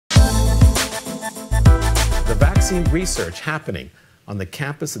vaccine research happening on the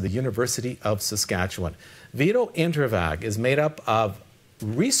campus of the University of Saskatchewan. VIDO InterVac is made up of a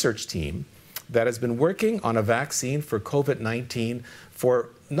research team that has been working on a vaccine for COVID-19 for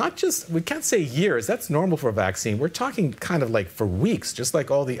not just, we can't say years, that's normal for a vaccine. We're talking kind of like for weeks, just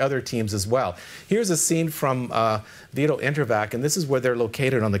like all the other teams as well. Here's a scene from VIDO InterVac, and this is where they're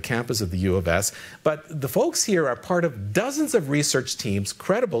located on the campus of the U of S. But the folks here are part of dozens of research teams,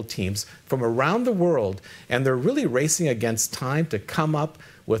 credible teams from around the world, and they're really racing against time to come up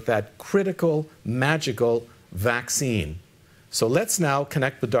with that critical, magical vaccine. So let's now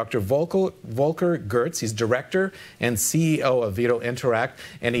connect with Dr. Volker Gerdts. He's Director and CEO of VIDO InterVac,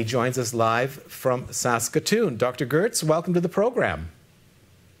 and he joins us live from Saskatoon. Dr. Gerdts, welcome to the program.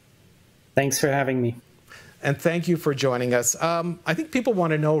 Thanks for having me. And thank you for joining us. I think people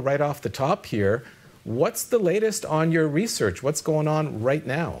want to know right off the top here, what's the latest on your research? What's going on right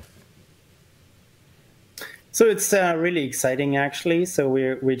now? So it's really exciting, actually. So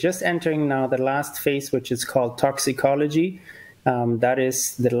we're just entering now the last phase, which is called toxicology. That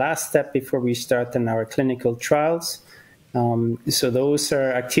is the last step before we start in our clinical trials. So those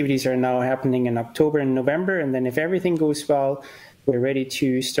activities are now happening in October and November. And then if everything goes well, we're ready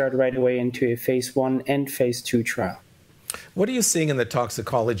to start right away into a phase 1 and phase 2 trial. What are you seeing in the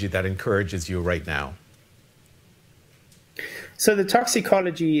toxicology that encourages you right now? So the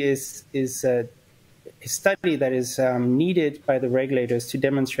toxicology is a study that is needed by the regulators to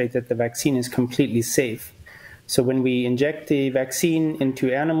demonstrate that the vaccine is completely safe. So when we inject the vaccine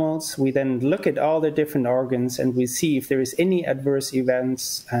into animals, we then look at all the different organs and we see if there is any adverse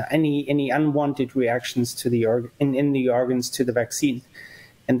events, any unwanted reactions to the in the organs to the vaccine.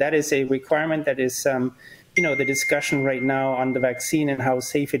 And that is a requirement that is, the discussion right now on the vaccine and how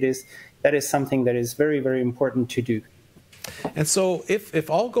safe it is, that is something that is very, very important to do. And so if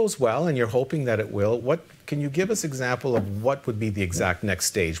all goes well, and you're hoping that it will, can you give us an example of what would be the exact next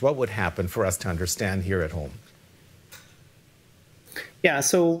stage? What would happen for us to understand here at home? Yeah,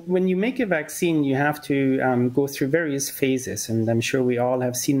 so when you make a vaccine, you have to go through various phases. And I'm sure we all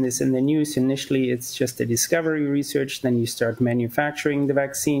have seen this in the news. Initially, it's just a discovery research. Then you start manufacturing the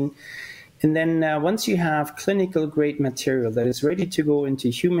vaccine. And then once you have clinical grade material that is ready to go into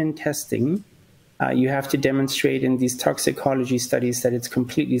human testing, you have to demonstrate in these toxicology studies that it's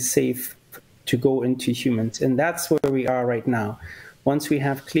completely safe to go into humans. And that's where we are right now. Once we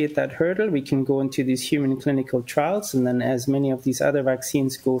have cleared that hurdle, we can go into these human clinical trials. And then as many of these other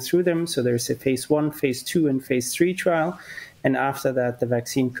vaccines go through them, so there's a phase 1, phase 2, and phase 3 trial. And after that, the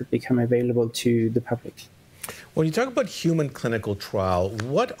vaccine could become available to the public. When you talk about human clinical trial,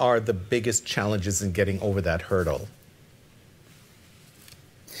 what are the biggest challenges in getting over that hurdle?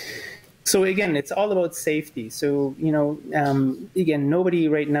 So again, it's all about safety. So, again, nobody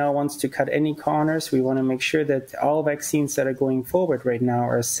right now wants to cut any corners. We want to make sure that all vaccines that are going forward right now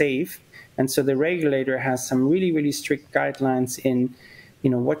are safe. And so the regulator has some really, really strict guidelines in,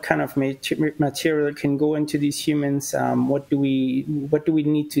 what kind of material can go into these humans. What do we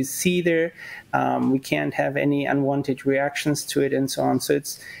need to see there? We can't have any unwanted reactions to it and so on. So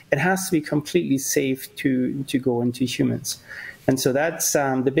it has to be completely safe to go into humans. And so that's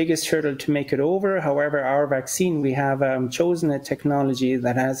the biggest hurdle to make it over. However, our vaccine, we have chosen a technology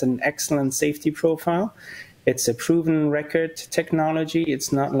that has an excellent safety profile. It's a proven record technology.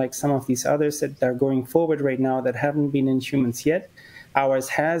 It's not like some of these others that are going forward right now that haven't been in humans yet. Ours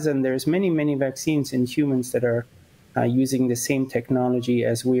has, and there's many, many vaccines in humans that are using the same technology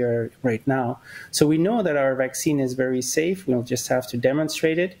as we are right now. So we know that our vaccine is very safe. We'll just have to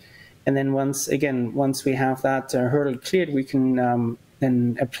demonstrate it. And then once we have that hurdle cleared, we can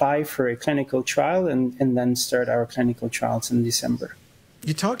then apply for a clinical trial and then start our clinical trials in December.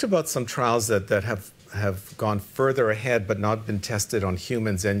 You talked about some trials that have gone further ahead but not been tested on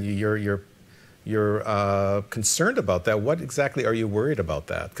humans, and you're concerned about that. What exactly are you worried about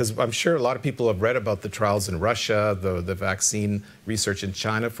that? Because I'm sure a lot of people have read about the trials in Russia, the vaccine research in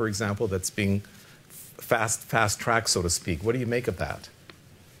China, for example, that's being fast-tracked, so to speak. What do you make of that?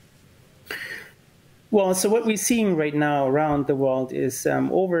 Well, so what we're seeing right now around the world is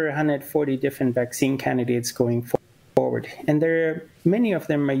over 140 different vaccine candidates going forward. And many of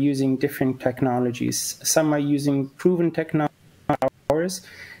them are using different technologies. Some are using proven technologies,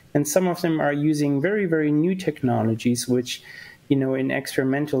 and some of them are using very, very new technologies, which, in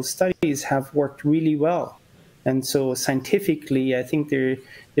experimental studies have worked really well. And so scientifically, I think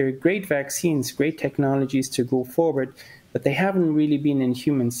they're great vaccines, great technologies to go forward, but they haven't really been in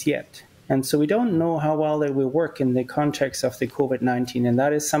humans yet. And so we don't know how well they will work in the context of the COVID-19. And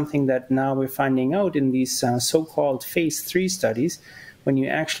that is something that now we're finding out in these so-called phase 3 studies, when you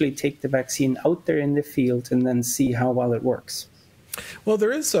actually take the vaccine out there in the field and then see how well it works. Well,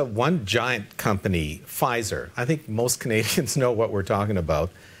 there is one giant company, Pfizer. I think most Canadians know what we're talking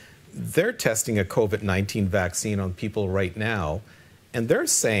about. They're testing a COVID-19 vaccine on people right now, and they're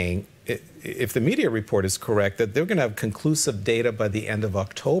saying, if the media report is correct, that they're going to have conclusive data by the end of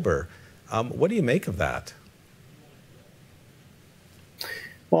October. What do you make of that?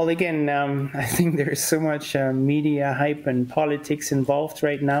 Well, again, I think there's so much media hype and politics involved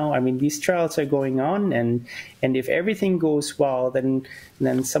right now. I mean, these trials are going on, and if everything goes well, then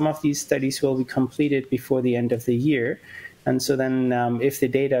some of these studies will be completed before the end of the year. And so then if the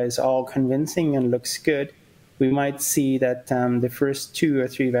data is all convincing and looks good, we might see that the first 2 or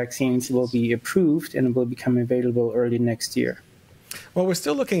 3 vaccines will be approved and will become available early next year. Well, we're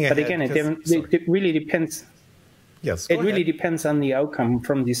still looking ahead. But again, it really depends. Yes, it really depends on the outcome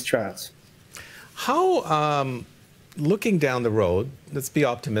from these trials. How, looking down the road, let's be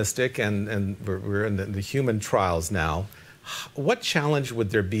optimistic, and we're in the human trials now, what challenge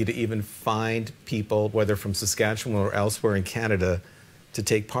would there be to even find people, whether from Saskatchewan or elsewhere in Canada, to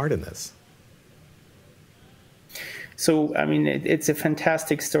take part in this? So, I mean, it's a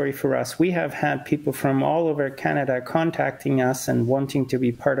fantastic story for us. We have had people from all over Canada contacting us and wanting to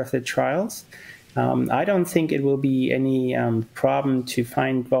be part of the trials. I don't think it will be any problem to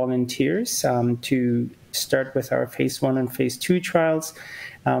find volunteers to start with our phase 1 and phase 2 trials.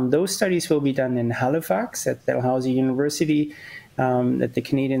 Those studies will be done in Halifax at Dalhousie University, at the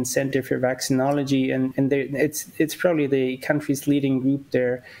Canadian Centre for Vaccinology, and it's probably the country's leading group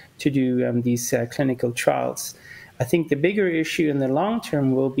there to do these clinical trials. I think the bigger issue in the long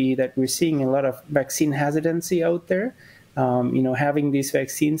term will be that we're seeing a lot of vaccine hesitancy out there. Having these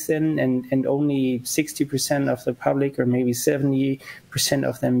vaccines in and only 60% of the public, or maybe 70%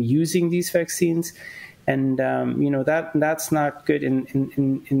 of them, using these vaccines. And, that's not good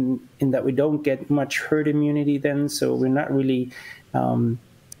in that we don't get much herd immunity then. So we're not really, the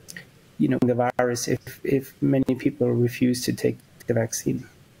virus if many people refuse to take the vaccine.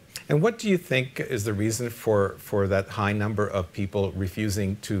 And what do you think is the reason for that high number of people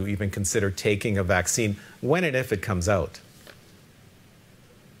refusing to even consider taking a vaccine when and if it comes out?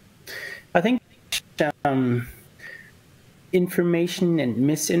 I think information and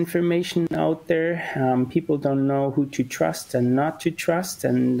misinformation out there. People don't know who to trust and not to trust,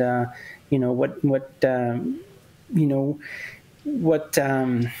 and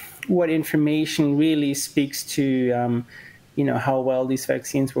what information really speaks to how well these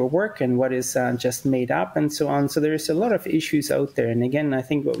vaccines will work and what is just made up and so on. So there's a lot of issues out there. And again, I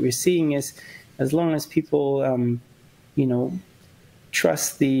think what we're seeing is, as long as people,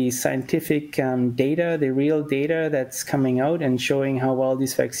 trust the scientific data, the real data that's coming out and showing how well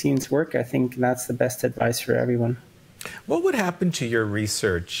these vaccines work, I think that's the best advice for everyone. What would happen to your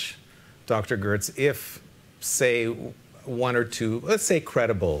research, Dr. Gerdts, if, say, 1 or 2, let's say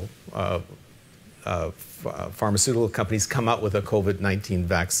credible pharmaceutical companies come out with a COVID-19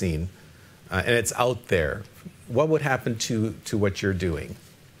 vaccine and it's out there? What would happen to what you're doing?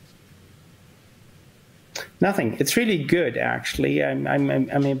 Nothing. It's really good, actually. I'm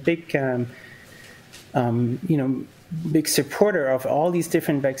a big, big supporter of all these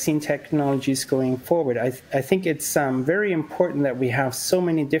different vaccine technologies going forward. I think it's very important that we have so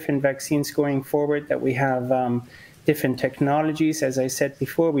many different vaccines going forward, that we have different technologies. As I said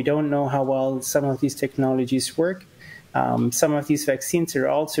before, we don't know how well some of these technologies work. Some of these vaccines are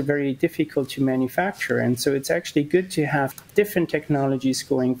also very difficult to manufacture, and so it's actually good to have different technologies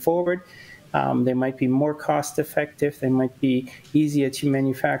going forward. They might be more cost-effective. They might be easier to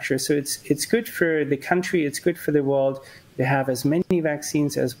manufacture. So it's good for the country. It's good for the world to have as many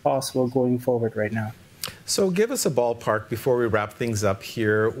vaccines as possible going forward right now. So give us a ballpark before we wrap things up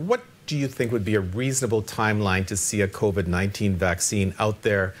here. What do you think would be a reasonable timeline to see a COVID-19 vaccine out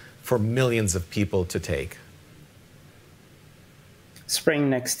there for millions of people to take? Spring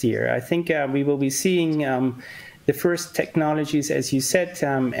next year. I think we will be seeing the first technologies, as you said,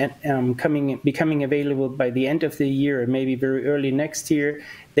 becoming available by the end of the year, or maybe very early next year.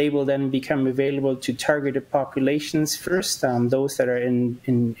 They will then become available to targeted populations first, those that are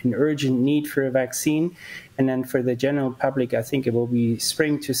in urgent need for a vaccine. And then for the general public, I think it will be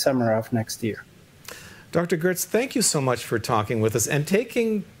spring to summer of next year. Dr. Gerdts, thank you so much for talking with us and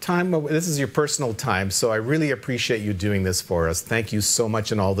taking time. This is your personal time, so I really appreciate you doing this for us. Thank you so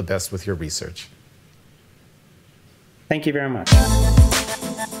much, and all the best with your research. Thank you very much.